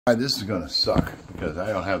This is going to suck because I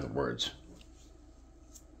don't have the words.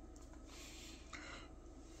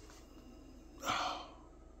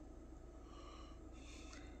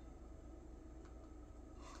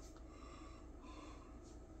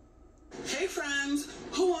 Hey friends,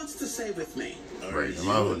 who wants to say with me? Wait, I'm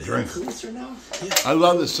out of a drink. Now? Yeah. I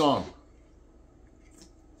love this song.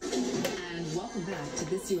 And welcome back to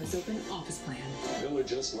this U.S. Open office plan. Miller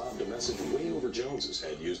just lobbed a message way over Jones's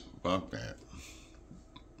head used. Fuck that.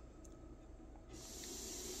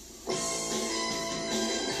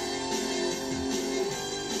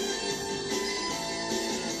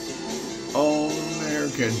 All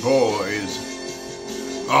American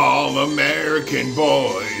boys. All American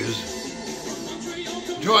boys.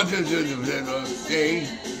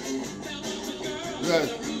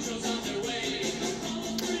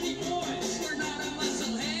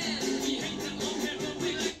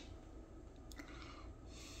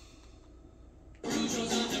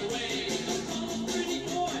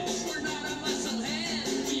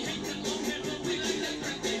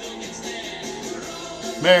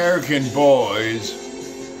 American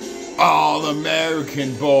boys, all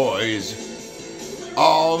American boys,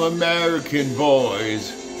 all American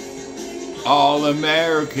boys, all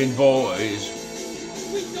American boys.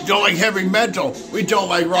 We don't like heavy metal, we don't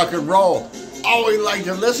like rock and roll. All we like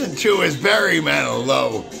to listen to is Barry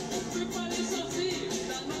Manilow.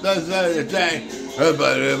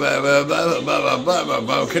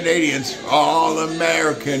 Canadians, all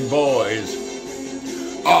American boys.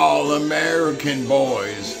 All American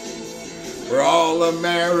boys. We're all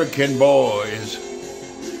American boys.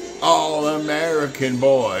 All American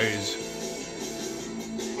boys.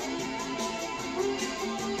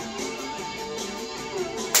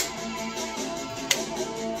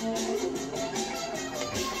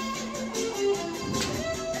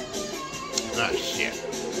 Ah, shit.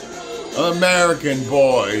 American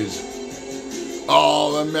boys.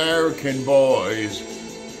 All American boys.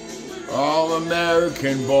 All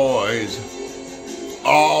American boys.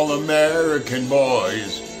 All American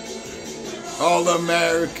boys. All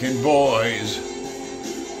American boys.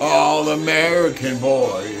 All American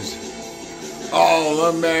boys. All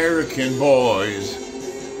American boys.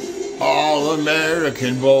 All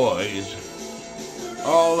American boys.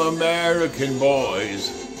 All American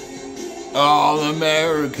boys. All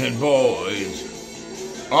American boys.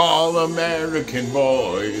 All American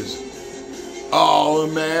boys. All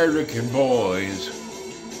American boys.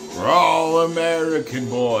 We're all American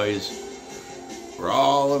boys. We're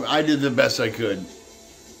all. I did the best I could.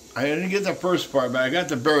 I didn't get the first part, but I got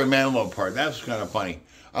the Barry Manilow part. That was kind of funny.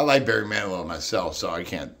 I like Barry Manilow myself, so I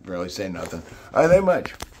can't really say nothing. I think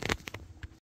much.